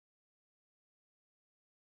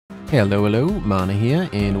Hello, hello, Mana here,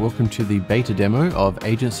 and welcome to the beta demo of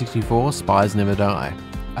Agent 64 Spies Never Die.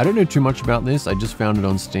 I don't know too much about this, I just found it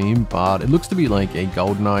on Steam, but it looks to be like a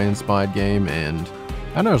GoldenEye inspired game, and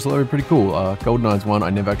I don't know, it's looking pretty cool. GoldenEye's one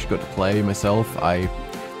I never actually got to play myself. I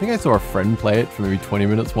think I saw a friend play it for maybe 20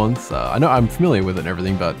 minutes once. I know I'm familiar with it and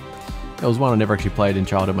everything, but it was one I never actually played in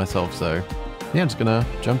childhood myself, so yeah, I'm just gonna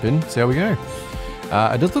jump in, see how we go.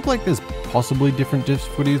 It does look like there's possibly different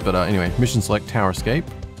difficulties, but anyway, mission select Tower Escape.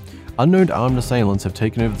 Unknown armed assailants have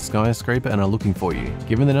taken over the skyscraper and are looking for you.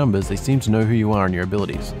 Given the numbers, they seem to know who you are and your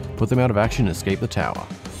abilities. Put them out of action and escape the tower.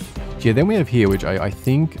 Yeah, then we have here, which I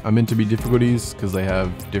think are meant to be difficulties because they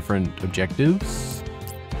have different objectives.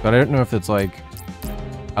 But I don't know if it's like,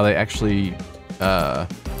 are they actually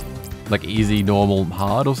like easy, normal,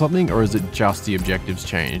 hard or something? Or is it just the objectives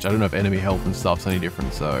changed? I don't know if enemy health and stuff's any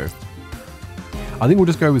different, so I think we'll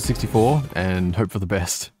just go with 64 and hope for the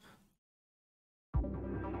best.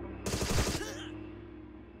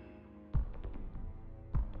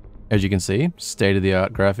 As you can see,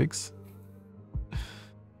 state-of-the-art graphics.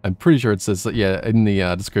 I'm pretty sure it says, yeah, in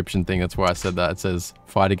the description thing, that's why I said that. It says,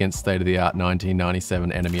 fight against state-of-the-art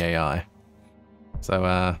 1997 enemy AI.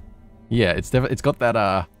 So, yeah, it's got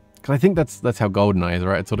that, because I think that's how GoldenEye is,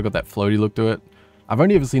 right? It's sort of got that floaty look to it. I've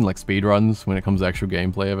only ever seen, like, speedruns when it comes to actual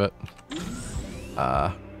gameplay of it.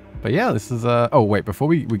 But yeah, this is, oh, wait, before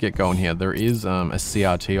we get going here, there is a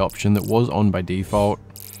CRT option that was on by default.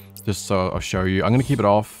 Just so I'll show you. I'm going to keep it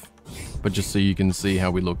off. But just so you can see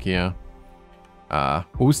how we look here. What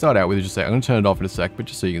we'll start out with is just say, I'm going to turn it off in a sec, but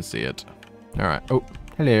just so you can see it. Alright. Oh,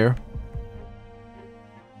 hello.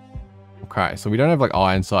 Okay, so we don't have like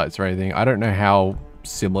iron sights or anything. I don't know how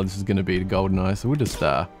similar this is going to be to GoldenEye, so we'll just,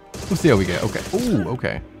 we'll see how we go. Okay. Ooh,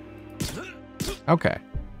 okay. Okay.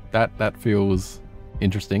 That feels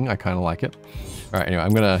interesting. I kind of like it. Alright, anyway,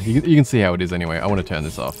 I'm going to, you can see how it is anyway. I want to turn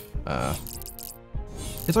this off.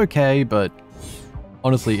 It's okay, but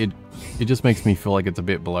honestly, it just makes me feel like it's a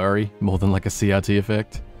bit blurry, more than like a CRT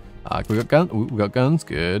effect. We got guns,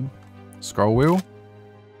 good. Scroll wheel,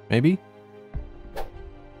 maybe?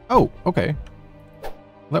 Oh, okay.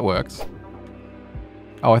 That works.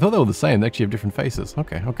 Oh, I thought they were the same, they actually have different faces.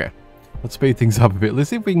 Okay, okay. Let's speed things up a bit.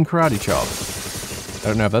 Let's see if we can karate chop. I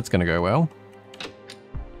don't know if that's gonna go well.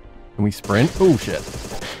 Can we sprint? Oh, shit.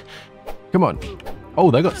 Come on.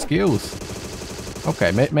 Oh, they got skills.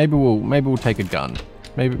 Okay, maybe we'll take a gun.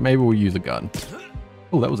 Maybe we'll use a gun.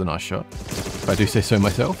 Oh, that was a nice shot, if I do say so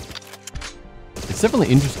myself. It's definitely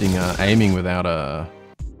interesting aiming without a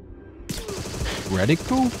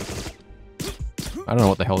reticle? I don't know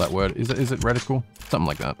what the hell that word is. Is it reticle? Something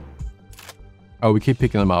like that. Oh, we keep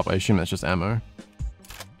picking them up. I assume that's just ammo.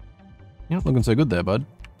 Yeah, looking so good there, bud.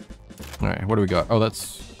 All right, what do we got? Oh,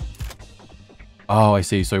 that's... Oh, I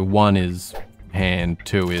see. So 1 is hand,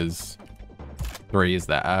 2 is... 3 is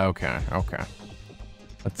that. Okay, okay.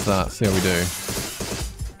 Let's see how we do.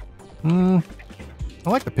 I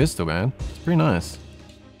like the pistol, man. It's pretty nice.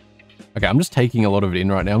 Okay, I'm just taking a lot of it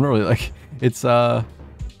in right now. I'm not really like... It's, yeah,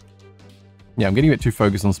 I'm getting a bit too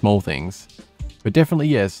focused on small things. But definitely,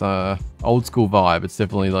 yes, old school vibe. It's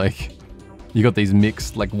definitely like... You got these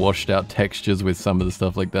mixed, like, washed out textures with some of the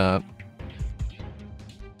stuff like that.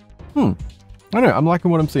 I don't know, I'm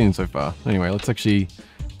liking what I'm seeing so far. Anyway, let's actually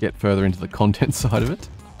get further into the content side of it.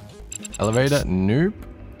 Elevator, nope.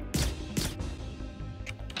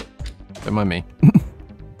 Don't mind me.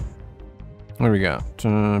 There we go.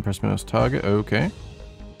 Press mouse target, okay.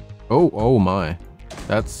 Oh my.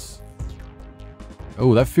 That's...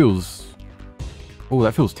 Oh, that feels... Oh,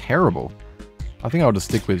 that feels terrible. I think I'll just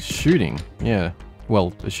stick with shooting. Yeah.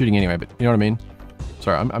 Well, shooting anyway, but you know what I mean?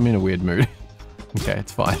 Sorry, I'm in a weird mood. Okay,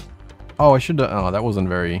 it's fine. Oh, I should have... Oh, that wasn't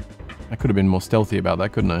very... I could have been more stealthy about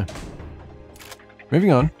that, couldn't I?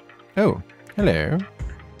 Moving on. Oh, hello.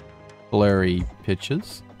 Blurry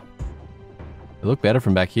pictures. They look better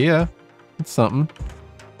from back here. That's something.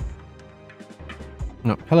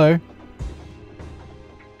 No, hello.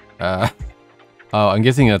 Oh, I'm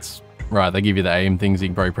guessing that's... Right, they give you the aim things you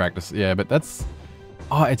can probably practice. Yeah, but that's...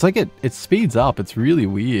 Oh, it's like it speeds up. It's really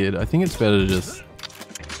weird. I think it's better to just...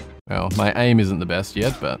 Well, my aim isn't the best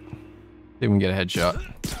yet, but... See if we can get a headshot.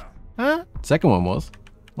 Huh? Second one was.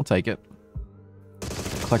 I'll take it.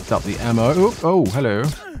 Collect up the ammo. Oh, hello.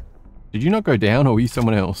 Did you not go down or were you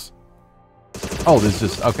someone else? Oh, there's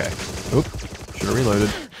just... Okay. Oop. Should have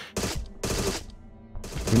reloaded.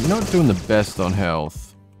 We're not doing the best on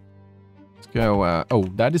health. Let's go... oh,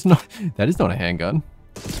 that is not a handgun.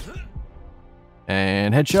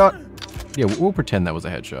 And headshot. Yeah, we'll pretend that was a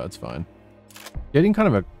headshot. It's fine. Getting kind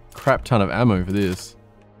of a crap ton of ammo for this.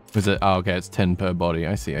 Was it? Oh, okay, it's 10 per body.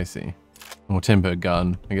 I see. Or temper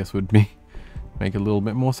gun, I guess would be make a little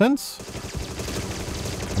bit more sense.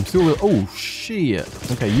 I'm still, oh shit.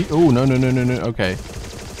 Okay, oh no, okay.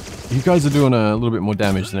 You guys are doing a little bit more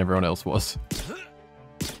damage than everyone else was.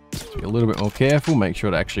 So be a little bit more careful, make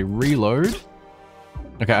sure to actually reload.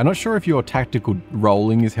 Okay, I'm not sure if your tactical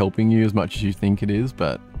rolling is helping you as much as you think it is,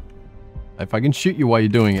 but if I can shoot you while you're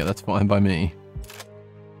doing it, that's fine by me.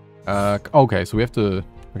 Okay, so we have to,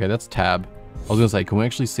 okay, that's tab. I was gonna say, can we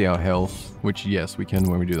actually see our health? Which, yes, we can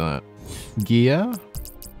when we do that. Gear?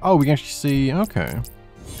 Oh, we can actually see, okay.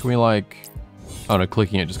 Can we like, oh no,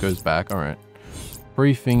 clicking it just goes back, alright.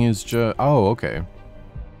 Briefing is just, oh, okay.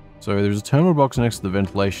 So there's a terminal box next to the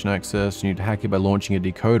ventilation access. You need to hack it by launching a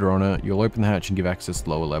decoder on it. You'll open the hatch and give access to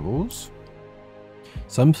lower levels.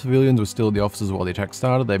 Some civilians were still at the offices while the attack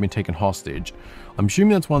started. They've been taken hostage. I'm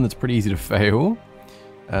assuming that's one that's pretty easy to fail.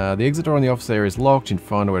 The exit door on the office area is locked. You can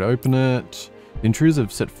find a way to open it. The intruders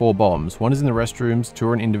have set 4 bombs. 1 is in the restrooms, 2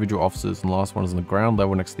 are in individual offices, and the last one is on the ground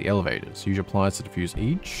level next to the elevators. Use your pliers to defuse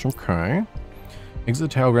each. Okay. Exit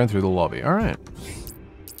the tower ground through the lobby. Alright.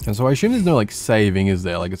 And so I assume there's no like saving, is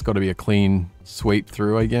there? Like it's got to be a clean sweep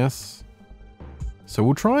through, I guess. So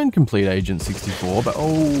we'll try and complete Agent 64, but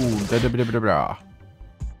oh,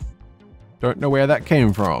 don't know where that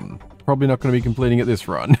came from. Probably not going to be completing it this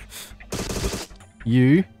run.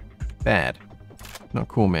 You, bad. Not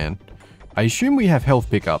cool, man. I assume we have health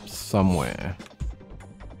pickups somewhere.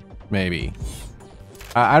 Maybe.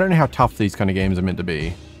 I don't know how tough these kind of games are meant to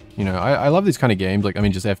be. You know, I love these kind of games. Like, I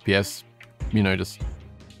mean, just FPS, you know, just...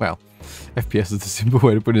 Well, FPS is the simple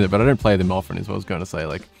way to put it, but I don't play them often is what I was going to say.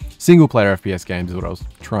 Like, single-player FPS games is what I was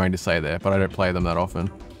trying to say there, but I don't play them that often.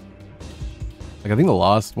 Like, I think the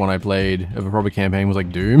last one I played of a proper campaign was,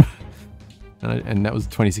 like, Doom. and that was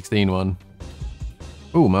the 2016 one.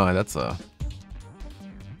 Oh my, that's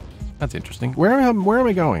interesting. Where am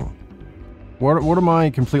I going? What am I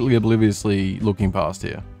completely obliviously looking past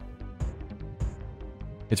here?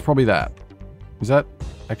 It's probably that. Is that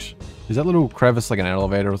actually... Is that little crevice like an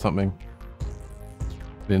elevator or something?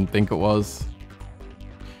 Didn't think it was.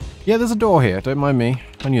 Yeah, there's a door here. Don't mind me.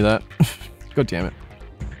 I knew that. God damn it.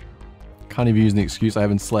 Can't even use the excuse I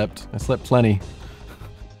haven't slept. I slept plenty.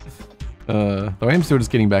 Though I am still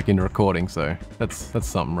just getting back into recording, so that's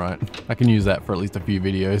something, right? I can use that for at least a few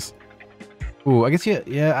videos. Ooh, I guess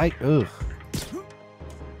ugh.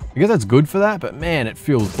 I guess that's good for that, but man, it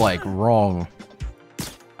feels like wrong.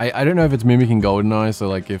 I don't know if it's mimicking GoldenEye, so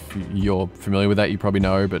like if you're familiar with that, you probably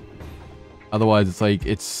know, but otherwise it's like,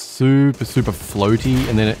 it's super floaty,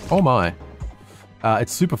 and then it, oh my.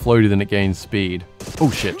 It's super floaty, then it gains speed. Oh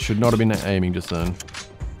shit, should not have been aiming just then.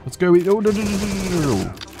 Let's go with, oh,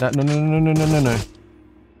 that, no.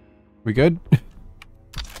 We good?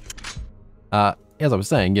 As I was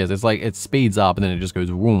saying, yes, it's like, it speeds up and then it just goes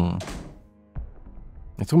whoom.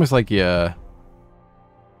 It's almost like, yeah.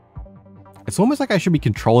 It's almost like I should be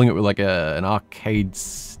controlling it with like an arcade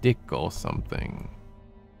stick or something.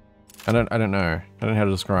 I don't know. I don't know how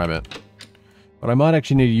to describe it. But I might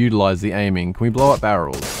actually need to utilize the aiming. Can we blow up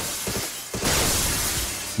barrels?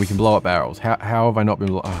 We can blow up barrels. How have I not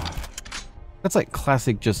been That's like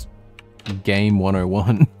classic just game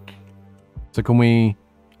 101. So can we...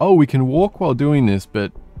 Oh, we can walk while doing this,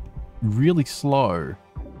 but really slow.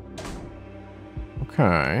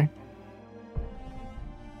 Okay.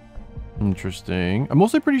 Interesting. I'm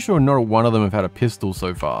also pretty sure not one of them have had a pistol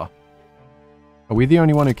so far. Are we the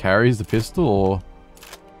only one who carries the pistol, or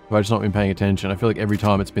have I just not been paying attention? I feel like every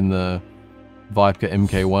time it's been the Viper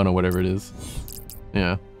MK1 or whatever it is.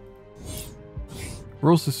 Yeah.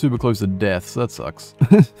 We're also super close to death, so that sucks.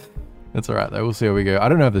 That's alright though, we'll see how we go. I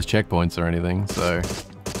don't know if there's checkpoints or anything, so we'll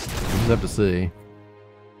just have to see.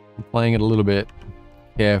 I'm playing it a little bit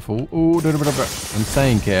careful. Ooh, I'm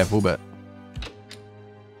saying careful, but...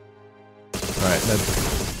 Alright,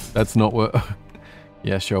 that's not what...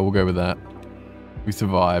 Yeah, sure, we'll go with that. We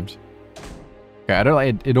survived. Okay, I don't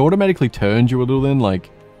like it automatically turns you a little then,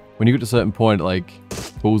 like, when you get to a certain point, it, like,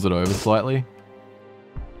 pulls it over slightly.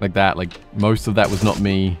 Like that, like, most of that was not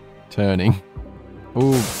me turning.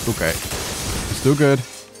 Ooh, okay. We're still good.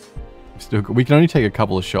 We're still good. We can only take a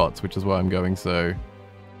couple of shots, which is why I'm going so...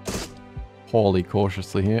 wholly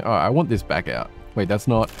cautiously here. Alright, I want this back out. Wait, that's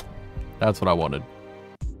not... That's what I wanted.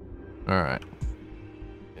 Alright.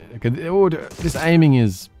 Okay, oh, this aiming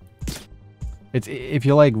is... It's, if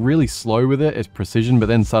you're like really slow with it, it's precision, but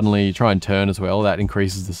then suddenly you try and turn as well, that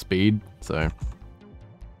increases the speed, so...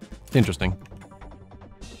 It's interesting.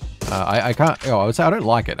 I can't... Oh, I would say I don't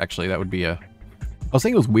like it, actually. That would be a... I was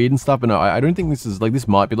saying it was weird and stuff, but no, I don't think this is... Like, this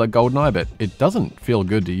might be like GoldenEye, but it doesn't feel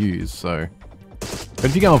good to use, so... But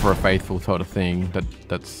if you're going for a faithful sort of thing,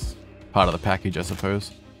 that's part of the package, I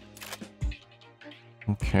suppose.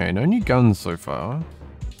 Okay, no new guns so far.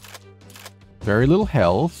 Very little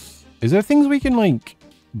health. Is there things we can, like,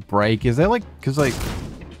 break? Is there, like, because, like...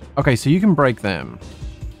 Okay, so you can break them.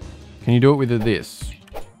 Can you do it with this?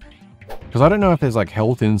 Because I don't know if there's, like,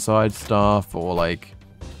 health inside stuff or, like,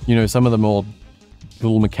 you know, some of the more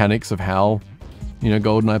little mechanics of how, you know,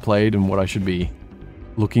 GoldenEye played and what I should be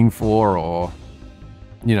looking for or,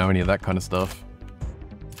 you know, any of that kind of stuff.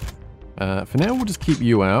 For now, we'll just keep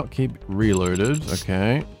you out. Keep reloaded.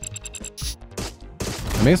 Okay.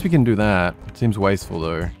 I guess we can do that. It seems wasteful,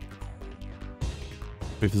 though.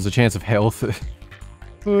 If there's a chance of health, it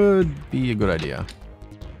would be a good idea.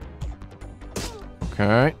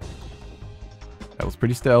 Okay. That was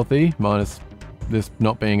pretty stealthy, minus this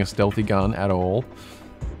not being a stealthy gun at all.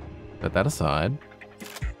 Set that aside.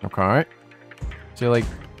 Okay. So, like...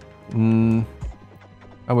 oh,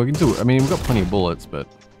 we can do it. I mean, we've got plenty of bullets, but...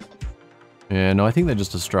 Yeah, no, I think they're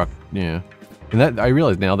just destruct. Yeah. And that, I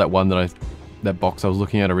realize now that one that box I was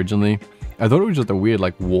looking at originally, I thought it was just a weird,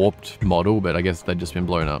 like, warped model, but I guess they'd just been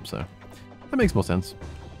blown up, so... That makes more sense.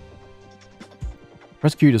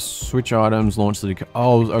 Press Q to switch items, launch the...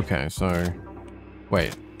 Oh, okay, so...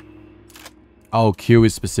 Wait. Oh, Q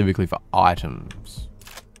is specifically for items.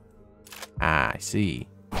 Ah, I see.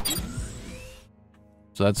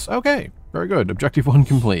 So that's... Okay, very good. Objective 1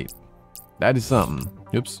 complete. That is something.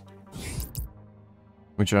 Oops.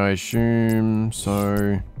 Which I assume...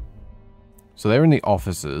 So they're in the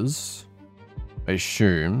offices. I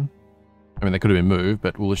assume. I mean, they could have been moved,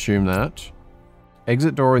 but we'll assume that.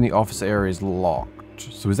 Exit door in the office area is locked.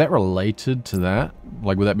 So is that related to that?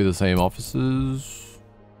 Like, would that be the same offices?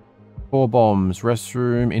 4 bombs.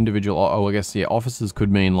 Restroom. Individual... Oh, I guess, yeah. Offices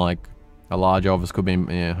could mean, like... A large office could mean...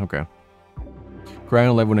 Yeah, okay.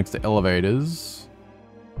 Ground level next to elevators.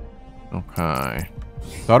 Okay.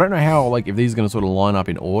 So I don't know how, like, if these are going to sort of line up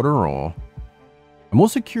in order, or... I'm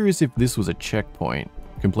also curious if this was a checkpoint,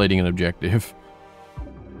 completing an objective.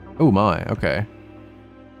 Oh my, okay.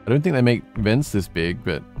 I don't think they make vents this big,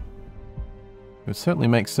 but... It would certainly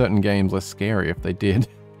make certain games less scary if they did.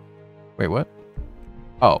 Wait, what?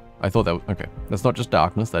 Oh, I thought that was... Okay, that's not just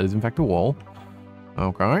darkness, that is in fact a wall.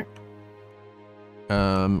 Okay.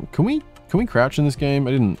 Can we crouch in this game?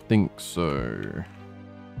 I didn't think so.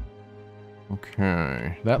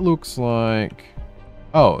 Okay, that looks like...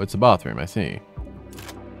 Oh, it's a bathroom, I see.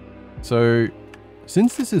 So,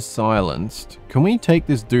 since this is silenced, can we take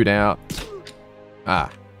this dude out? Ah.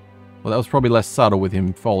 Well, that was probably less subtle with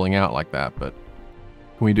him falling out like that, but...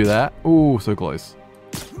 Can we do that? Ooh, so close.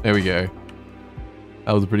 There we go.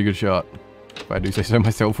 That was a pretty good shot. If I do say so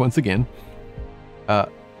myself once again.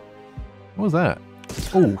 What was that?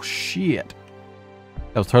 Oh, shit.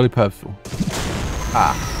 That was totally purposeful.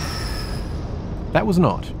 Ah. That was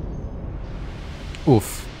not.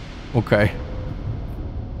 Oof. Okay.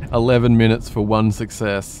 11 minutes for 1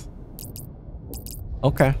 success.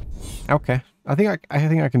 Okay. Okay. I think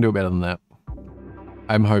I can do better than that.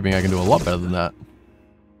 I'm hoping I can do a lot better than that.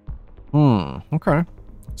 Okay.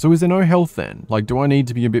 So is there no health then? Like, do I need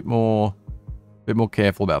to be a bit more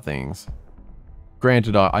careful about things?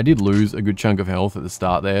 Granted, I did lose a good chunk of health at the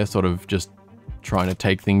start there, sort of just trying to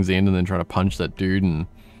take things in and then trying to punch that dude and,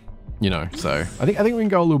 you know, so I think we can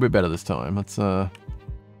go a little bit better this time. Let's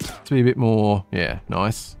be a bit more, yeah,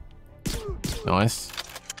 nice. Nice.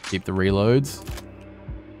 Keep the reloads.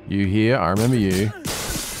 You here, I remember you.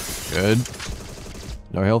 Good.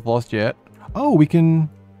 No health lost yet. Oh, we can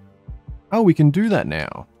do that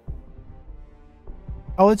now.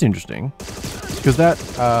 Oh, that's interesting. Because that,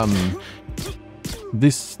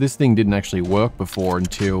 this thing didn't actually work before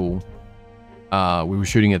until we were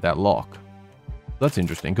shooting at that lock. That's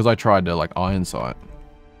interesting, because I tried to, like, iron sight.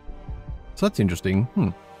 So that's interesting.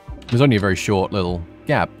 There's only a very short little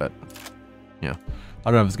gap, but, yeah.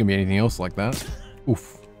 I don't know if it's going to be anything else like that.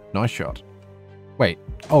 Oof. Nice shot. Wait.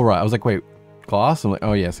 Oh, right. I was like, wait, glass? I'm like,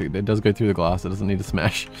 oh, yes, it does go through the glass. It doesn't need to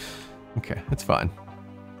smash. Okay, that's fine.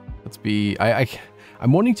 Let's be...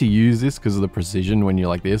 I'm wanting to use this because of the precision when you're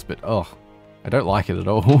like this, but, oh, I don't like it at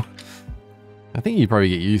all. I think you probably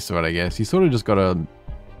get used to it, I guess. You sort of just got to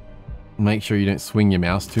make sure you don't swing your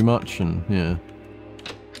mouse too much, and, yeah.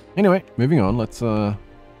 Anyway, moving on. Let's,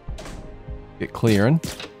 get clearing.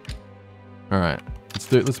 Alright.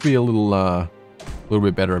 Let's be a little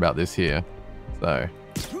bit better about this here. So,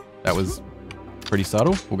 that was pretty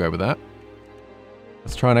subtle. We'll go with that.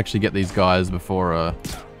 Let's try and actually get these guys before,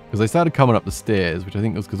 because they started coming up the stairs, which I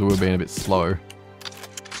think was because we were being a bit slow.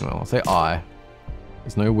 Well, I'll say I.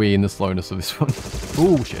 There's no we in the slowness of this one.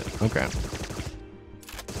 Oh, shit. Okay.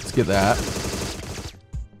 Let's get that.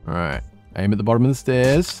 Alright. Aim at the bottom of the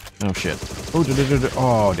stairs. Oh, shit. Oh,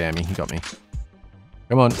 oh damn, he got me.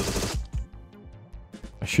 Come on.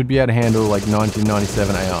 I should be able to handle, like,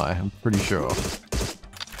 1997 AI. I'm pretty sure.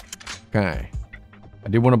 Okay. I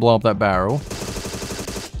did want to blow up that barrel.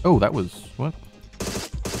 Oh, that was... what?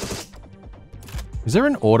 Is there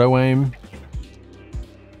an auto-aim?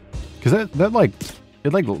 Because that, like...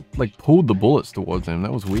 it, like, pulled the bullets towards him.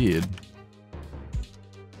 That was weird.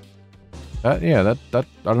 Yeah, that, I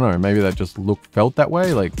don't know, maybe that just felt that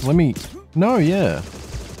way? Like, let me... no, yeah.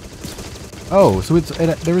 Oh, so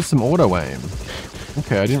there is some auto-aim.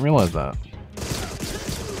 Okay, I didn't realize that.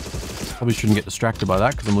 Probably shouldn't get distracted by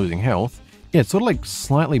that because I'm losing health. Yeah, it sort of like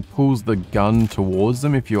slightly pulls the gun towards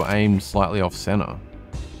them if you're aimed slightly off center.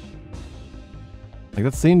 Like,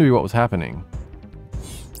 that seemed to be what was happening.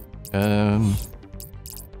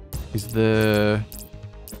 Is the...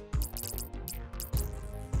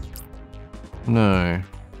 no.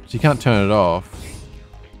 So you can't turn it off.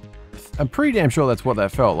 I'm pretty damn sure that's what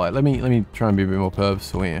that felt like. Let me try and be a bit more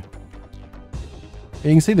purposeful here. You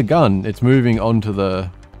can see the gun, it's moving onto the...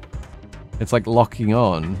 it's like locking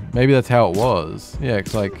on. Maybe that's how it was. Yeah,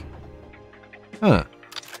 it's like... huh.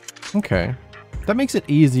 Okay. That makes it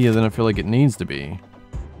easier than I feel like it needs to be.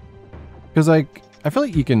 Because, like, I feel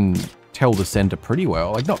like you can tell the center pretty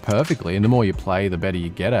well. Like, not perfectly, and the more you play, the better you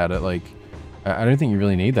get at it. Like, I don't think you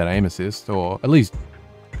really need that aim assist, or at least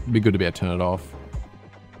it'd be good to be able to turn it off.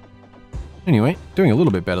 Anyway, doing a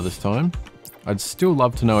little bit better this time. I'd still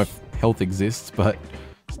love to know if health exists, but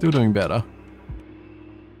still doing better.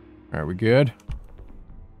 Alright, we good?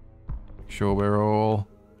 Make sure we're all...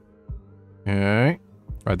 okay.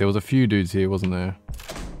 Right, there was a few dudes here, wasn't there?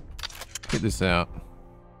 Get this out. I feel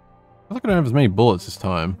like I don't have as many bullets this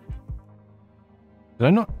time. Did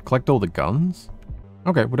I not collect all the guns?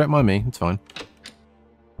 Okay, well, don't mind me. It's fine.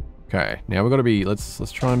 Okay, now we've got to be...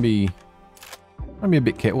 let's try and be... a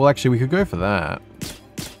bit careful. Well, actually, we could go for that.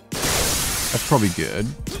 That's probably good.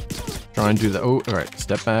 Try and do that. Oh, alright.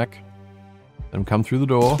 Step back. Let them come through the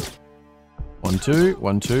door. 1, 2.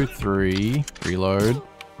 1, 2, 3. Reload.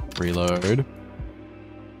 Reload.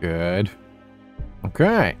 Good.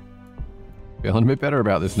 Okay. Feeling a bit better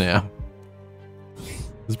about this now.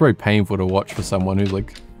 It's probably painful to watch for someone who's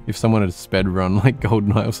like... if someone had sped run like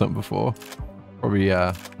GoldenEye or something before. Probably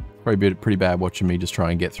be pretty bad watching me just try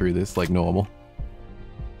and get through this like normal.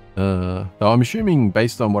 Though I'm assuming,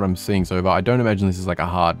 based on what I'm seeing so far, I don't imagine this is like a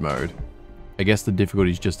hard mode. I guess the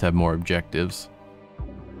difficulties just have more objectives.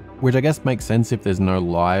 Which I guess makes sense if there's no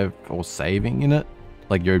live or saving in it.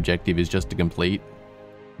 Like, your objective is just to complete.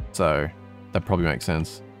 So, that probably makes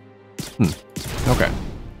sense. Okay.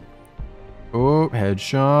 Oh,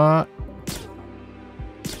 headshot.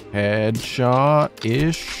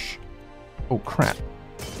 Headshot-ish. Oh, crap.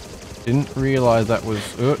 Didn't realize that was...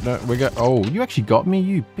 oh, no, we got... oh, you actually got me,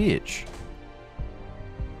 you bitch.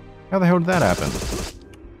 How the hell did that happen?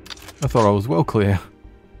 I thought I was well clear.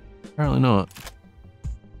 Apparently not.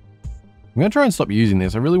 I'm going to try and stop using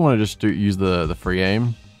this. I really want to just use the free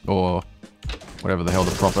aim. Or whatever the hell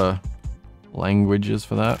the proper language is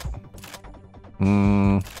for that.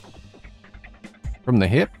 From the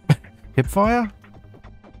hip? Hip fire? I feel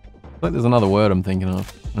like there's another word I'm thinking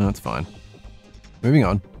of. No, that's fine. Moving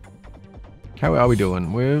on. How are we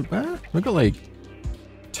doing? We've got like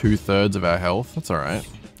 2/3 of our health. That's alright.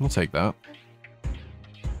 We'll take that.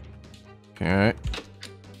 Okay.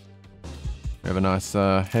 We have a nice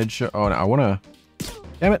headshot. Oh no, I wanna...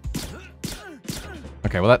 damn it!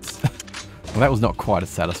 Okay, well that's... well, that was not quite as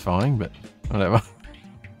satisfying, but whatever.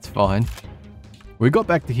 It's fine. We got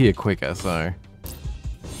back to here quicker, so...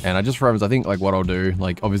 and I just realized, I think, like, what I'll do,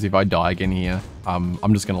 like, obviously if I die again here,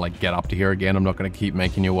 I'm just gonna, like, get up to here again. I'm not gonna keep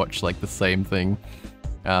making you watch, like, the same thing.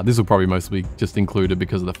 This will probably mostly just included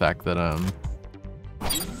because of the fact that,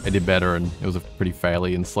 I did better and it was a pretty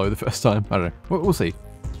faily and slow the first time. I don't know. We'll see.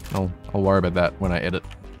 I'll worry about that when I edit.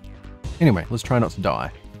 Anyway, let's try not to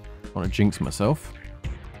die. I want to jinx myself.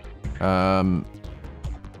 Right.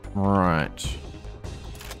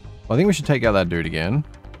 Well, I think we should take out that dude again.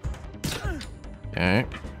 Okay.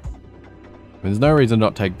 There's no reason to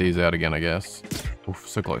not take these out again, I guess. Oof,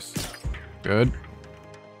 so close. Good.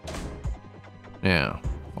 Now,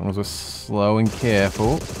 as long as we're slow and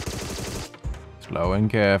careful. Slow and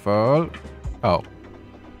careful. Oh.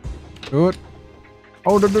 Good.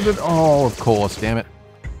 Oh, oh, of course, damn it.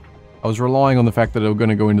 I was relying on the fact that they were going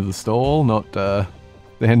to go into the stall, not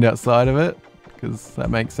stand outside of it, because that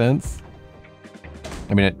makes sense.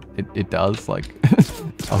 I mean, it does, like,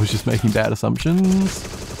 I was just making bad assumptions.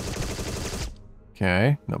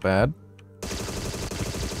 Okay, not bad.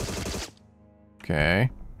 Okay.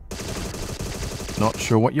 Not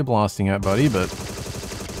sure what you're blasting at, buddy, but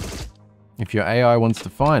if your AI wants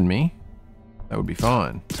to find me, that would be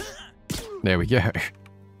fine. There we go.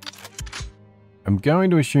 I'm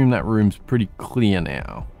going to assume that room's pretty clear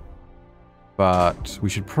now. But we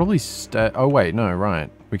should probably stay... Oh, wait, no,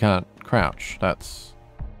 right. We can't crouch. That's...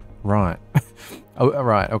 Right. Oh,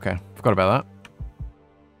 right, okay. Forgot about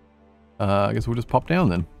that. I guess we'll just pop down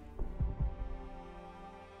then.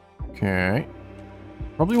 Okay.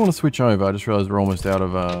 Probably want to switch over. I just realized we're almost out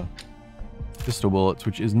of pistol bullets,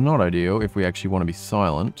 which is not ideal if we actually want to be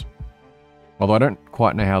silent. Although I don't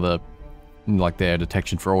quite know how their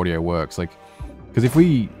detection for audio works. Like, because if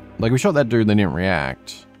we shot that dude and they didn't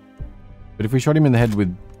react. But if we shot him in the head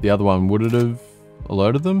with the other one, would it have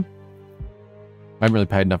alerted them? I haven't really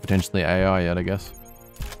paid enough attention to the AI yet, I guess.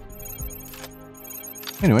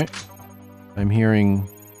 Anyway, I'm hearing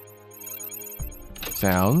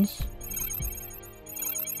sounds.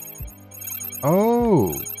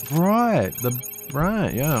 Oh, right.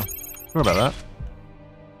 Right, yeah. What about that?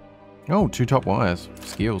 Oh, 2 top wires.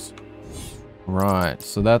 Skills. Right,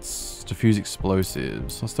 so that's diffuse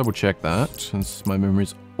explosives. Let's double check that, since my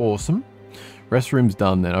memory's awesome. Restroom's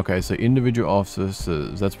done then. Okay, so individual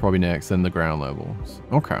officers, that's probably next, then the ground levels.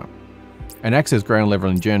 Okay. And access ground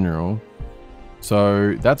level in general.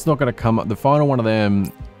 So that's not going to come up. The final one of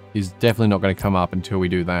them is definitely not going to come up until we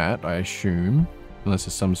do that, I assume. Unless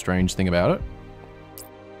there's some strange thing about it.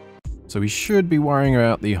 So we should be worrying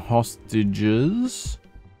about the hostages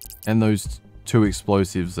and those 2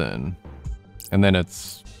 explosives then. And then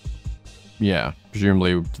it's, yeah,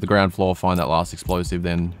 presumably to the ground floor, find that last explosive,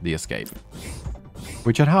 then the escape.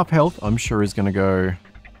 Which at half health, I'm sure is going to go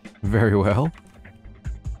very well.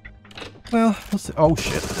 Well, let's see. Oh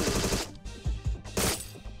shit.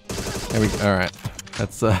 There we go. Alright.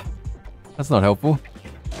 That's not helpful.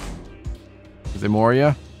 Is there more of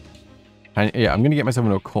you? Yeah, I'm going to get myself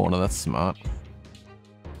into a corner. That's smart.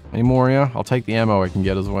 Any more of you? I'll take the ammo I can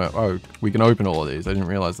get as well. Oh, we can open all of these. I didn't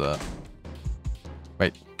realize that.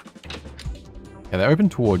 Wait. Yeah, they're open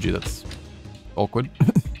towards you. That's awkward.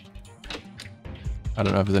 I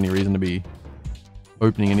don't know if there's any reason to be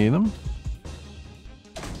opening any of them.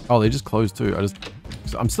 Oh, they just closed too.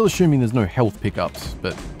 I'm still assuming there's no health pickups,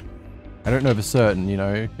 but I don't know for certain, you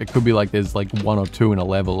know. It could be like there's like 1 or 2 in a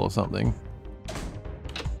level or something.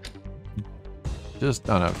 Just,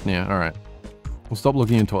 oh no, yeah, alright. We'll stop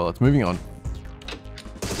looking in toilets. Moving on.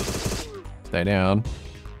 Stay down.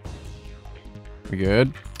 We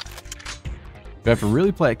good? We have to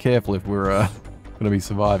really play it careful if we're going to be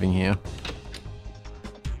surviving here.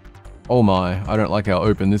 Oh my, I don't like how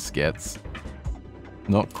open this gets.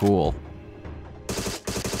 Not cool.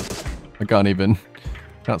 I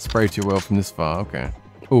can't spray too well from this far, okay.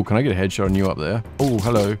 Oh, can I get a headshot on you up there? Oh,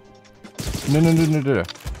 hello. No.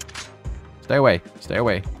 Stay away, stay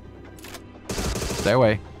away. Stay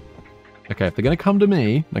away. Okay, if they're gonna come to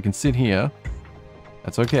me, I can sit here.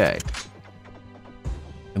 That's okay.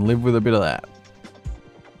 And live with a bit of that.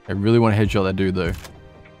 I really want to headshot that dude though.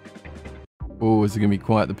 Oh, is it gonna be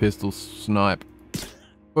quite the pistol snipe?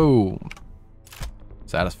 Boom.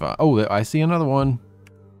 Satisfy. Oh, I see another one.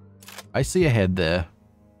 I see a head there.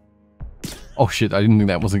 Oh shit, I didn't think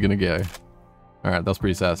that wasn't gonna go. Alright, that was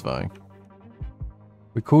pretty satisfying.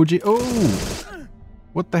 We called you. Oh!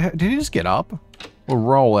 What the heck? Did he just get up? Or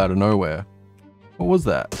roll out of nowhere? What was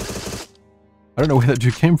that? I don't know where that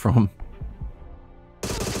dude came from.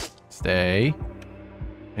 Stay.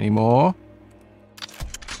 Any more?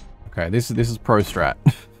 Okay, this is pro strat.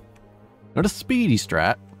 Not a speedy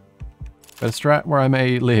strat, but a strat where I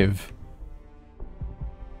may live.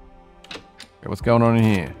 Okay, what's going on in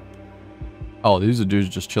here? Oh, these are dudes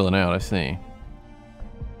just chilling out, I see.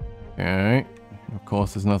 Okay. Of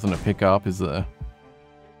course, there's nothing to pick up, is there?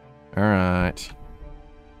 Alright.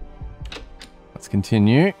 Let's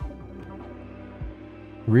continue.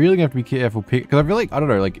 Really gonna have to be careful because I feel like, I don't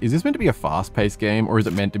know, like, is this meant to be a fast-paced game or is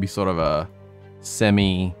it meant to be sort of a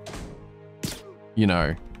semi, you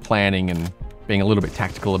know, planning and being a little bit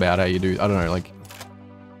tactical about how you do, I don't know, like,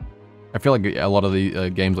 I feel like a lot of the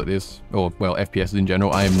games like this, or, well, FPSs in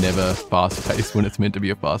general, I am never fast-paced when it's meant to be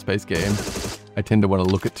a fast-paced game. I tend to want to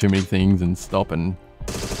look at too many things and stop and,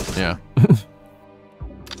 yeah. But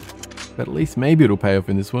at least maybe it'll pay off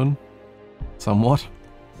in this one. Somewhat.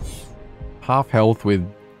 Half health with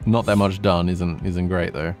not that much done isn't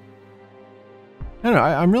great though. I don't know,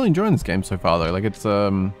 I'm really enjoying this game so far though. Like it's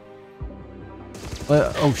oh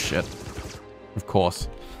shit. Of course.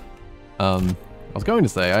 I was going to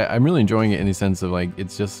say I'm really enjoying it in the sense of like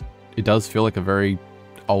it does feel like a very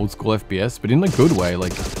old school FPS, but in a good way.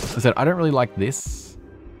 Like I said, I don't really like this,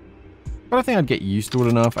 but I think I'd get used to it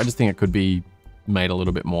enough. I just think it could be made a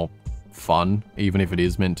little bit more fun, even if it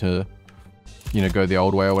is meant to, you know, go the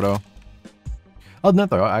old way or whatever. Other than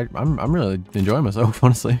that, though, I'm really enjoying myself,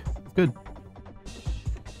 honestly. It's good.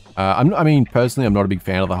 I mean, personally, I'm not a big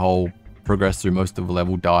fan of the whole progress through most of the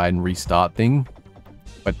level, die and restart thing,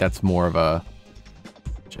 but that's more of a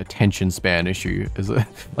attention span issue. Is it?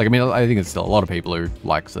 Like, I mean, I think it's still a lot of people who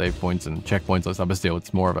like save points and checkpoints and stuff, but still,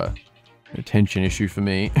 it's more of an attention issue for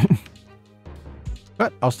me.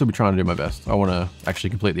 But I'll still be trying to do my best. I want to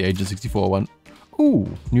actually complete the Agent 64 one. Ooh,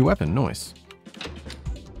 new weapon, nice.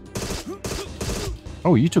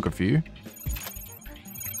 Oh, you took a few.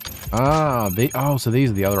 Ah, so these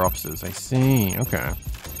are the other officers. I see. Okay.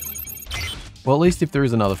 Well, at least if there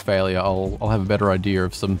is another failure, I'll have a better idea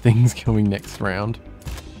of some things going next round.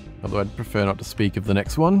 Although I'd prefer not to speak of the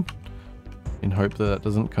next one, in hope that that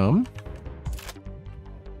doesn't come.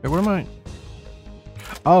 Wait, what am I?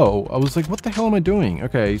 Oh, I was like, what the hell am I doing?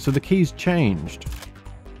 Okay, so the key's changed.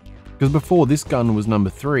 Because before this gun was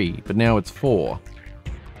number 3, but now it's 4.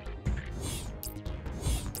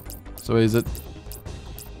 So is it...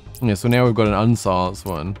 Yeah, so now we've got an unsilenced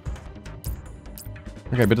one.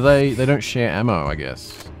 Okay, but they don't share ammo, I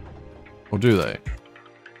guess. Or do they?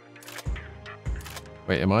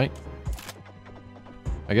 Wait, am I?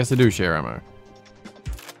 I guess they do share ammo.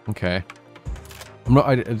 Okay. I'm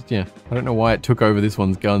not, yeah, I don't know why it took over this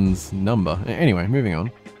one's gun's number. Anyway, moving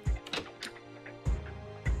on.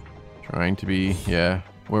 Trying to be, yeah,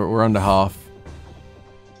 we're under half.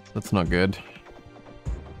 That's not good.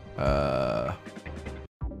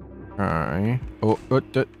 Alright. Oh,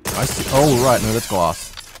 I see. Oh, right, no, that's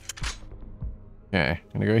glass. Okay,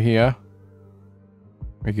 gonna go here.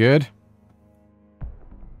 We good?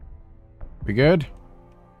 We good?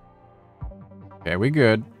 Okay, we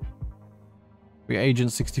good. We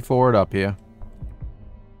Agent 64 it up here.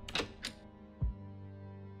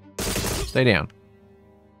 Stay down.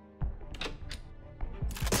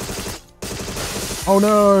 Oh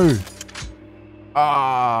no!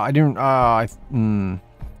 Ah, I didn't.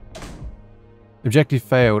 Objective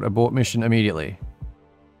failed. Abort mission immediately.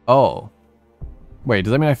 Oh. Wait,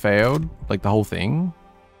 does that mean I failed? Like the whole thing?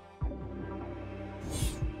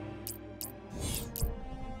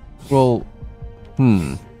 Well,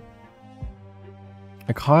 I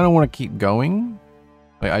kind of want to keep going.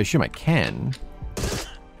 Like, I assume I can.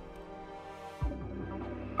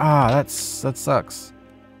 Ah, that sucks.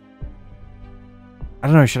 I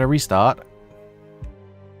don't know, should I restart?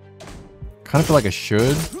 Kind of feel like I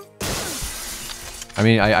should. I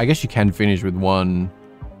mean, I guess you can finish with one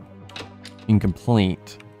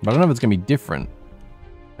incomplete, but I don't know if it's going to be different.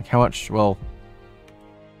 Like how much, well,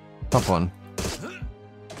 top one.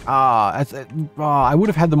 Ah, that's it. Ah, I would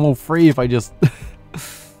have had them all free if I just...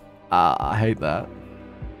 I hate that.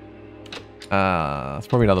 There's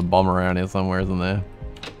probably another bomb around here somewhere, isn't there?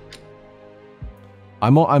 I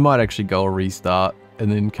might actually go a restart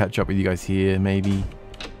and then catch up with you guys here, maybe.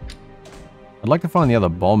 I'd like to find the other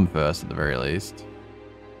bomb first, at the very least.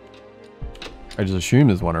 I just assume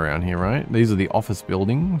there's one around here, right? These are the office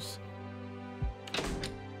buildings.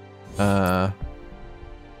 Because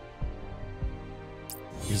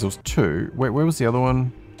there was 2. Wait, where was the other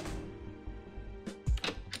one?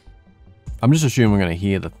 I'm just assuming we're going to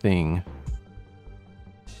hear the thing.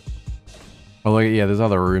 Oh, like, yeah, there's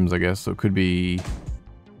other rooms, I guess, so it could be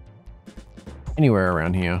anywhere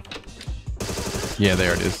around here. Yeah,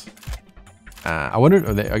 there it is. I wonder,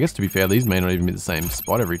 I guess to be fair, these may not even be the same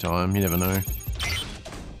spot every time. You never know.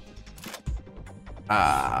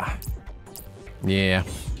 Yeah.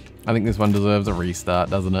 I think this one deserves a restart,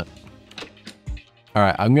 doesn't it?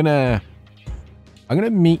 Alright, I'm gonna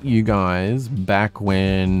meet you guys back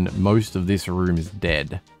when most of this room is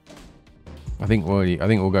dead. I think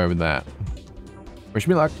we'll go with that. Wish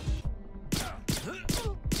me luck.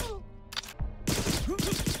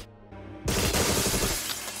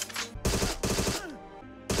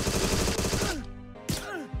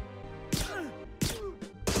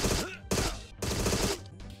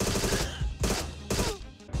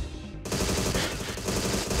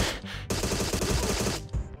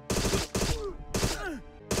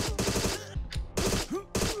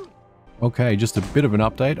 Okay, just a bit of an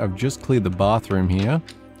update. I've just cleared the bathroom here.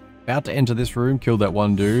 About to enter this room, killed that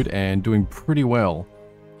one dude, and doing pretty well.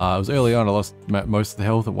 It was early on, I lost most of the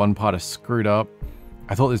health. At one part I screwed up.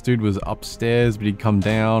 I thought this dude was upstairs, but he'd come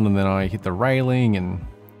down, and then I hit the railing, and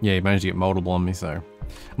yeah, he managed to get multiple on me, so.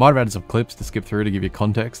 Might have added some clips to skip through to give you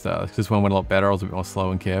context. This one went a lot better. I was a bit more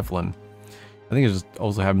slow and careful, and I think it just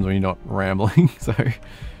also happens when you're not rambling, so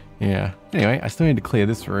yeah. Anyway, I still need to clear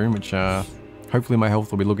this room, which hopefully my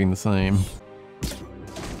health will be looking the same.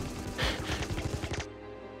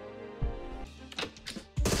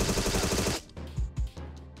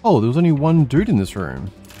 Oh, there was only one dude in this room.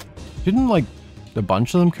 Didn't, like, a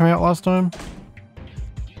bunch of them come out last time?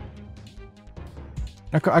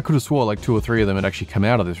 I could have swore like 2 or 3 of them had actually come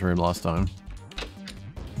out of this room last time.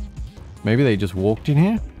 Maybe they just walked in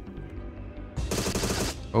here?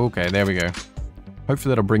 Okay, there we go. Hopefully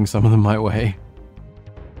that'll bring some of them my way.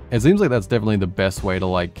 It seems like that's definitely the best way to,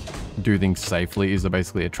 like, do things safely, is to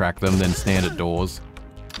basically attract them, then stand at doors.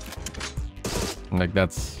 Like,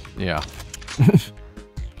 that's... yeah.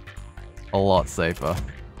 A lot safer.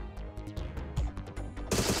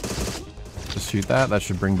 Just shoot that. That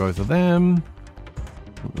should bring both of them.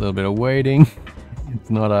 A little bit of waiting. It's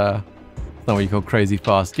not what you call crazy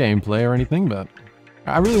fast gameplay or anything, but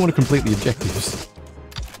I really want to complete the objectives.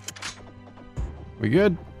 We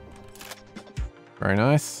good? Very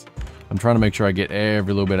nice. I'm trying to make sure I get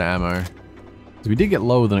every little bit of ammo. Because we did get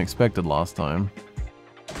lower than expected last time.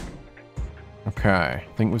 Okay,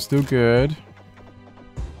 I think we're still good.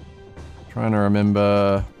 Trying to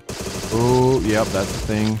remember... oh, yep, that's the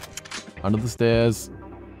thing. Under the stairs.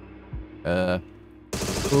 Okay,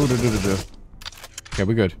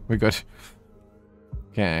 we're good. We're good.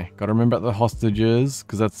 Okay, gotta remember about the hostages,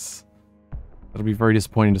 because that'll be very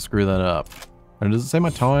disappointing to screw that up. And does it say my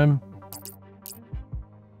time?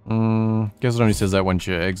 Guess it only says that once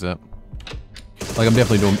you exit. Like, I'm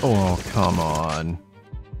definitely doing... oh, come on.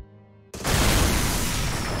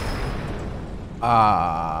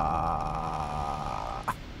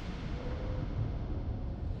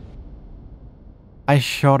 I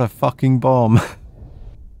shot a fucking bomb.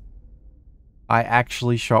 I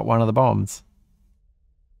actually shot one of the bombs.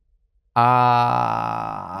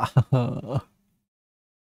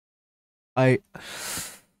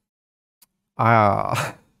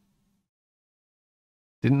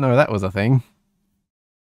 Didn't know that was a thing.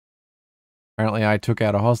 Apparently I took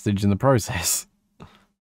out a hostage in the process.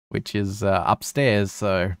 Which is upstairs,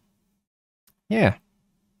 so... yeah.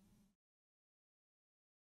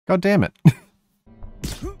 God damn it.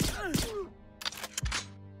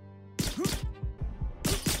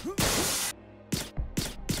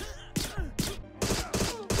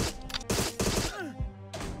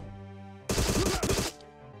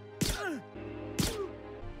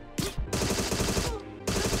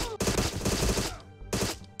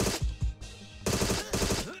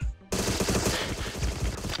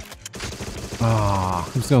 Ah,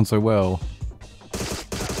 it's going so well.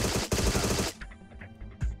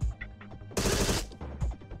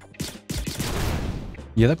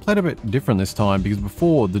 Yeah, that played a bit different this time, because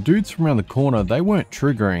before, the dudes from around the corner, they weren't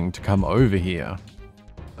triggering to come over here.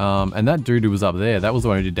 And that dude who was up there, that was the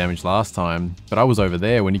one who did damage last time, but I was over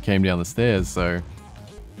there when he came down the stairs, so...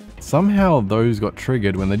 somehow those got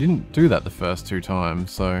triggered when they didn't do that the first 2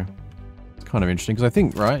 times, so... it's kind of interesting, because I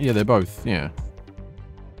think, right? Yeah, they're both, yeah.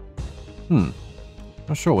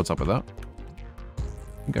 Not sure what's up with that.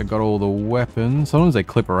 I think I got all the weapons. Sometimes they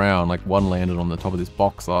clip around, like one landed on the top of this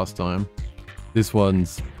box last time. This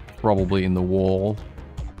one's probably in the wall.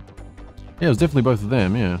 Yeah, it was definitely both of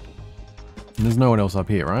them, yeah. And there's no one else up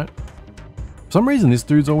here, right? For some reason this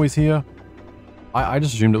dude's always here. I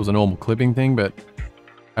just assumed it was a normal clipping thing, but...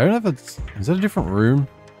 I don't know if it's... is that a different room?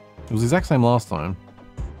 It was the exact same last time.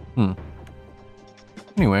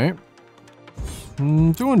 Anyway...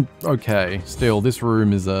 doing okay. Still, this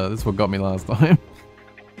room is, this is what got me last time.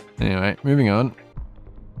 Anyway, moving on.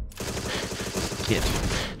 Shit.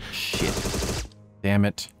 Damn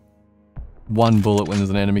it. 1 bullet when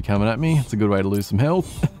there's an enemy coming at me. It's a good way to lose some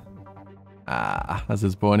health. That's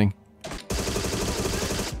disappointing.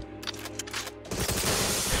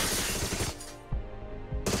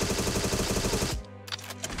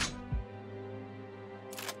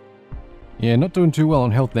 Yeah, not doing too well on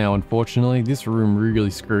health now, unfortunately. This room really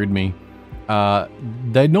screwed me.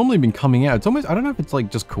 They'd normally been coming out. It's almost, I don't know if it's like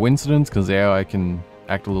just coincidence, because now I can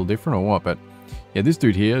act a little different or what, but yeah, this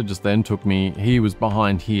dude here just then took me, he was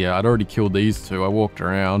behind here. I'd already killed these 2. I walked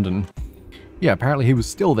around and yeah, apparently he was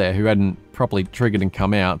still there who hadn't properly triggered and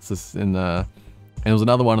come out. And there was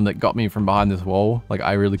another one that got me from behind this wall. Like,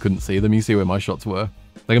 I really couldn't see them. You see where my shots were.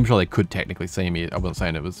 Like, I'm sure they could technically see me. I wasn't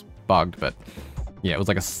saying it was bugged, but... yeah, it was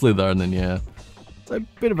like a slither, and then, yeah. It's a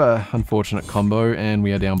bit of a unfortunate combo, and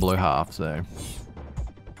we are down below half, so...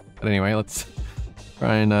 but anyway, let's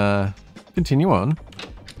try and, continue on.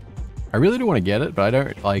 I really do want to get it, but I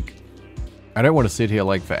don't, like... I don't want to sit here,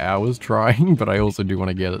 like, for hours trying, but I also do want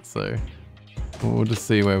to get it, so... we'll just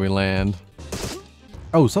see where we land.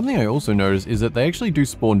 Oh, something I also noticed is that they actually do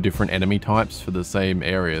spawn different enemy types for the same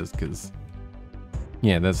areas, because...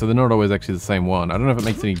 yeah, so they're not always actually the same one. I don't know if it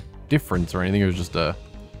makes any difference or anything. It was just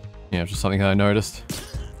yeah, just something that I noticed.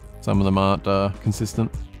 Some of them aren't consistent.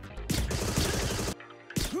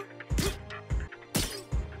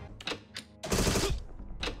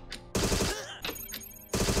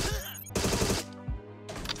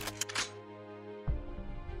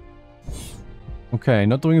 Okay,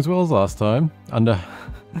 not doing as well as last time. Under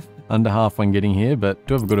half when getting here, but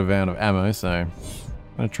do have a good amount of ammo, so I'm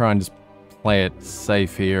gonna try and just play it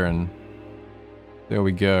safe here, and there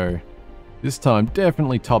we go. This time,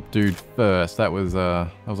 definitely top dude first. That was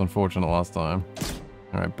unfortunate last time.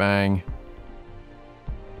 All right, bang,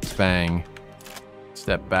 bang,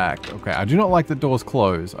 step back. Okay, I do not like the doors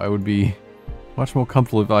closed. I would be much more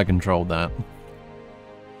comfortable if I controlled that.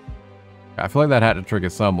 I feel like that had to trigger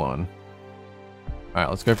someone. Alright,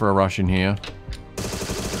 let's go for a rush in here.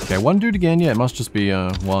 Okay, one dude again. Yeah, it must just be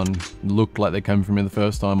one. Looked like they came from me the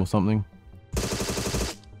first time or something.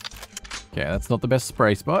 Okay, that's not the best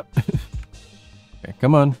spray spot. Okay,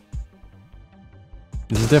 come on.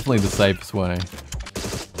 This is definitely the safest way.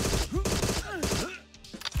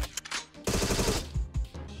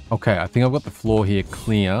 Okay, I think I've got the floor here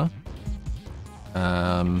clear.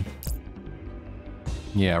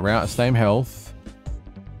 Yeah, around same health.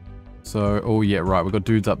 So, oh yeah, right, we've got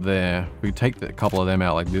dudes up there. We take a couple of them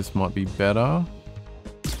out like this, might be better.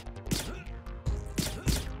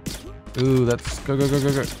 Ooh, that's go.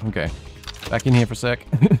 Okay, back in here for a sec.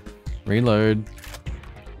 Reload.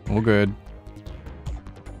 All good.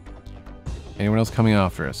 Anyone else coming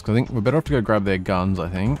after us? Because I think we're better off to go grab their guns, I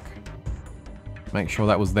think. Make sure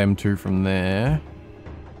that was them two from there.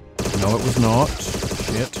 No, it was not.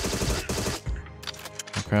 Shit.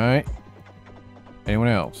 Okay. Anyone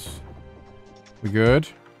else? We good?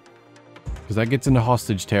 Because that gets into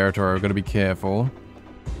hostage territory. We've got to be careful.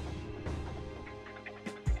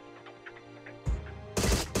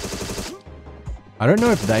 I don't know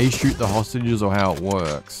if they shoot the hostages or how it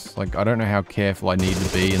works. Like, I don't know how careful I need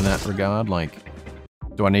to be in that regard. Like,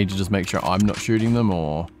 do I need to just make sure I'm not shooting them,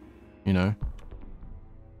 or, you know?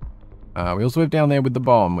 We also have down there with the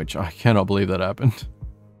bomb, which I cannot believe that happened.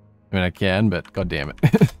 I mean, I can, but god damn it.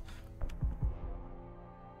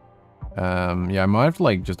 Yeah, I might have to,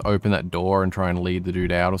 like, just open that door and try and lead the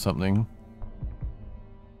dude out or something.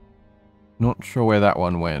 Not sure where that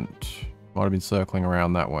one went. Might have been circling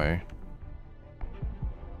around that way.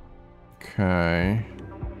 Okay.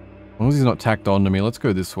 As long as he's not tacked on to me, let's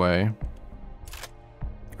go this way.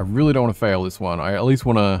 I really don't want to fail this one. I at least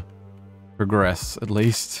want to progress, at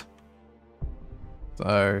least.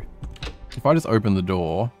 So, if I just open the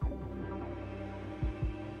door...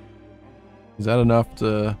 Is that enough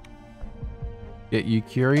to get you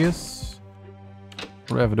curious? What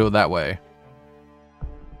do I have to do it that way?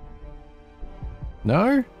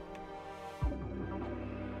 No?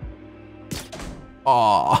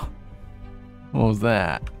 Aw. What was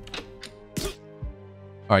that?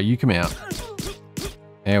 Alright, you come out.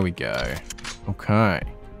 There we go. Okay.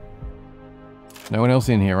 No one else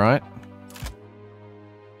in here, right?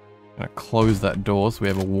 Gonna close that door so we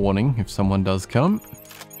have a warning if someone does come.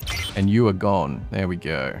 And you are gone. There we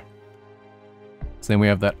go. So then we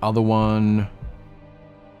have that other one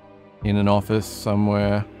in an office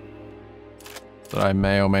somewhere that I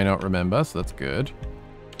may or may not remember, so that's good.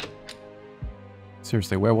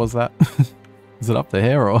 Seriously, where was that? Is it up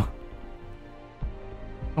there or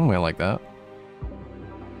somewhere like that?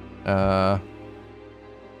 Alright,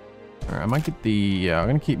 I might get the... I'm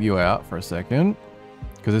gonna keep you out for a second.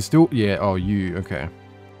 Because there's still... Yeah, oh, you. Okay.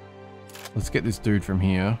 Let's get this dude from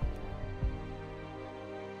here.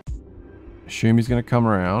 Assume he's gonna come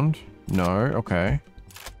around. No, okay.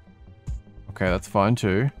 Okay, that's fine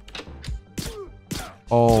too.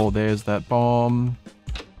 Oh, there's that bomb.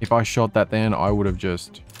 If I shot that then, I would have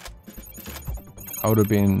just... I would have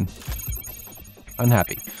been...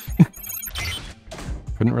 unhappy.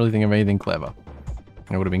 Couldn't really think of anything clever.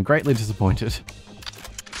 I would have been greatly disappointed.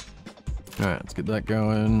 Alright, let's get that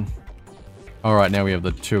going. Alright, now we have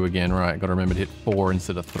the 2 again. Right, gotta remember to hit 4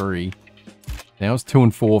 instead of 3. Now it's 2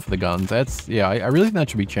 and 4 for the guns. That's... yeah, I really think that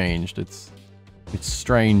should be changed. It's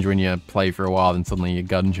strange when you play for a while and suddenly your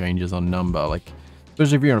gun changes on number. Like,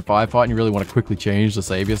 especially if you're in a firefight and you really want to quickly change to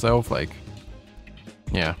save yourself. Like,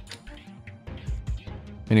 yeah.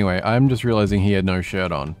 Anyway, I'm just realizing he had no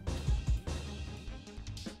shirt on.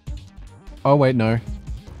 Oh, wait, no.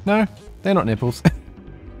 No, they're not nipples.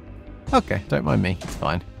 Okay, don't mind me. It's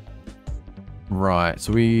fine. Right,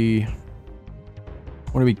 so we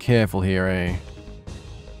want to be careful here, eh?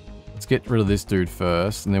 Let's get rid of this dude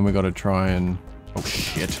first, and then we got to try and... oh,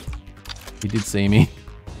 shit. He did see me.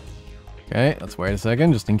 Okay, let's wait a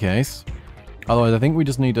second, just in case. Otherwise, I think we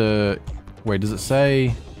just need to... wait, does it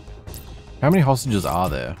say... how many hostages are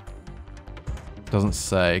there? Doesn't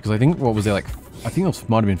say, because I think, what was there, like... I think there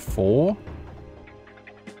might have been 4?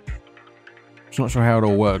 I'm not sure how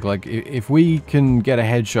it'll work. Like, if we can get a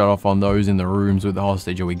headshot off on those in the rooms with the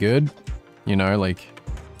hostage, are we good? You know, like,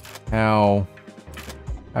 how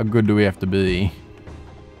good do we have to be?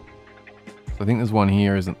 I think there's one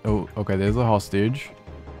here, isn't... Oh, okay, there's a hostage.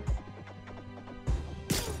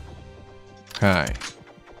 Okay.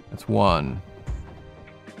 That's one.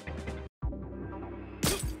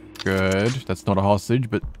 Good. That's not a hostage,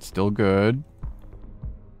 but still good.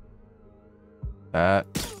 That.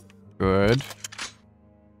 Good.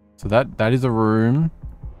 So that is a room.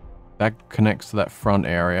 That connects to that front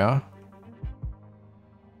area.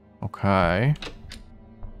 Okay.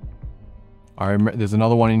 I remember there's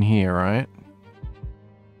another one in here, right?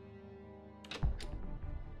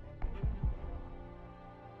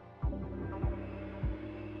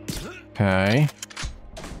 Okay.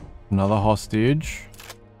 Another hostage.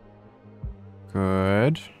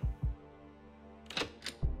 Good.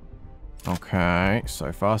 Okay,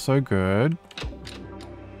 so far so good.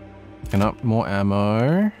 Picking up more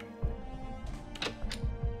ammo.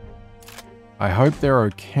 I hope they're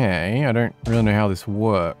okay. I don't really know how this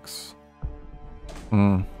works.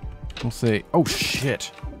 We'll see. Oh,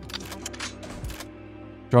 shit.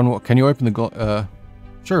 John, what, can you open the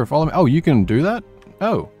sure, follow me. Oh, you can do that?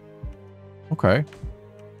 Oh. Okay.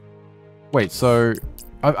 Wait, so...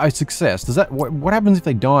 I success. Does that... What happens if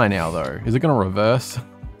they die now, though? Is it going to reverse?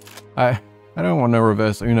 I don't want no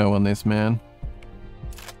reverse Uno on this, man.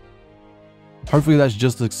 Hopefully that's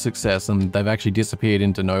just a success and they've actually disappeared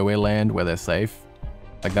into nowhere land where they're safe.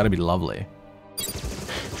 Like, that'd be lovely.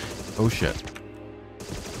 Oh, shit.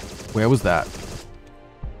 Where was that?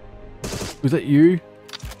 Was that you?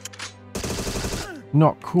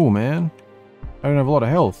 Not cool, man. I don't have a lot of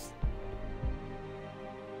health.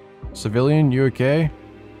 Civilian, you okay?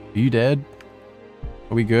 Are you dead?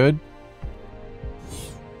 Are we good?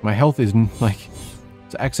 My health is like...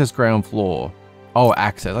 It's access ground floor. Oh,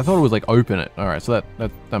 access. I thought it was like open it. Alright, so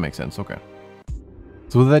that makes sense. Okay.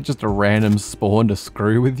 So was that just a random spawn to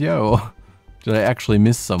screw with you? Or did I actually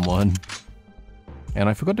miss someone? And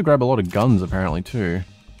I forgot to grab a lot of guns apparently too.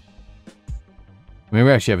 I mean,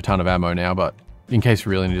 we actually have a ton of ammo now, but in case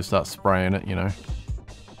we really need to start spraying it, you know.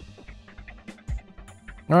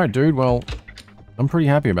 Alright, dude. Well, I'm pretty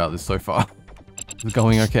happy about this so far. It's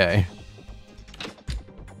going okay.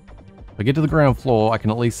 If I get to the ground floor, I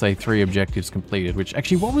can at least say 3 objectives completed, which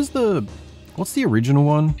actually, what's the original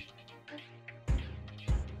one?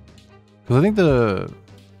 Because I think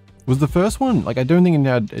was the first one, like I don't think it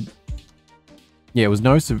had, yeah, it was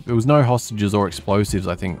no hostages or explosives,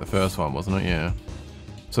 I think the first one, wasn't it? Yeah.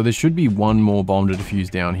 So there should be one more bomb to defuse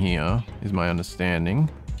down here, is my understanding.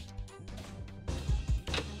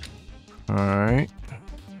 Alright.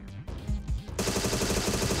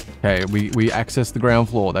 Okay, we access the ground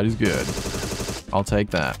floor. That is good. I'll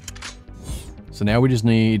take that. So now we just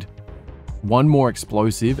need one more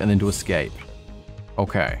explosive and then to escape.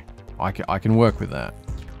 Okay. I can work with that.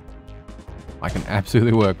 I can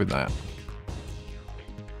absolutely work with that.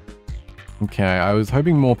 Okay, I was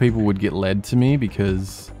hoping more people would get led to me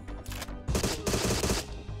because...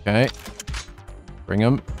 Okay. Bring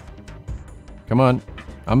them. Come on.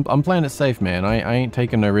 I'm playing it safe, man. I ain't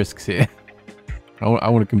taking no risks here. I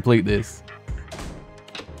want to complete this.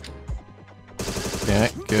 Okay,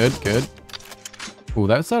 good, good. Oh,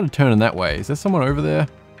 that started turning that way. Is there someone over there?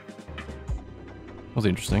 That was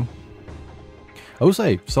interesting. I will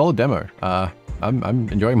say, solid demo. I'm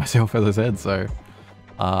enjoying myself, as I said, so...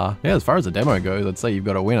 yeah, as far as the demo goes, I'd say you've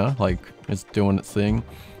got a winner. Like, it's doing its thing.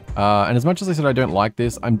 And as much as I said I don't like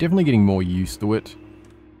this, I'm definitely getting more used to it.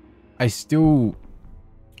 I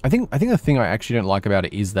think the thing I actually don't like about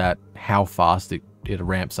it is that how fast it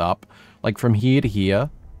ramps up. Like from here to here,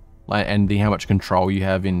 like, and how much control you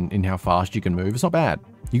have in how fast you can move. It's not bad.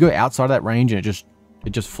 You go outside of that range and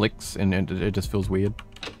it just flicks and it just feels weird.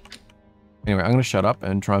 Anyway, I'm gonna shut up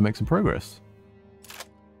and try and make some progress.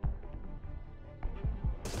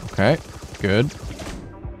 Okay, good.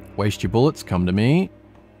 Waste your bullets, come to me.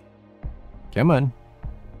 Come on.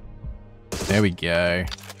 There we go.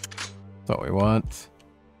 That's what we want.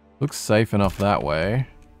 Looks safe enough that way.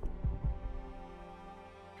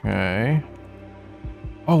 Okay.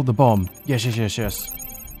 Oh, the bomb. Yes, yes, yes, yes.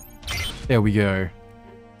 There we go.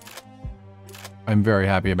 I'm very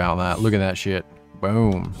happy about that. Look at that shit.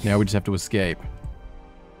 Boom. Now we just have to escape.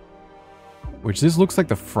 Which this looks like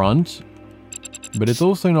the front, but it's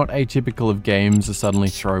also not atypical of games to suddenly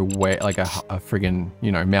throw like a friggin',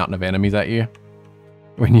 you know, mountain of enemies at you.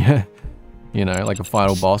 When you know, like a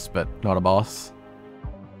final boss, but not a boss.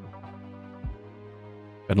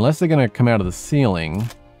 But unless they're gonna come out of the ceiling,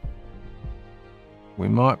 we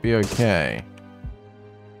might be okay.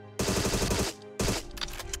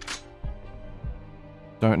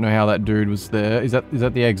 Don't know how that dude was there. Is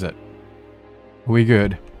that the exit? Are we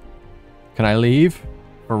good? Can I leave?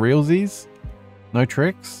 For realsies? No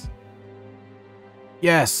tricks?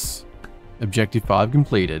 Yes! Objective 5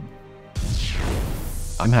 completed.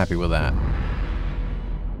 I'm happy with that.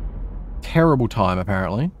 Terrible time,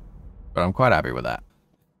 apparently. But I'm quite happy with that.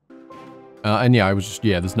 And yeah, I was just,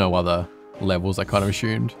 yeah, there's no other levels, I kind of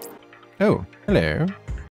assumed. Oh, hello.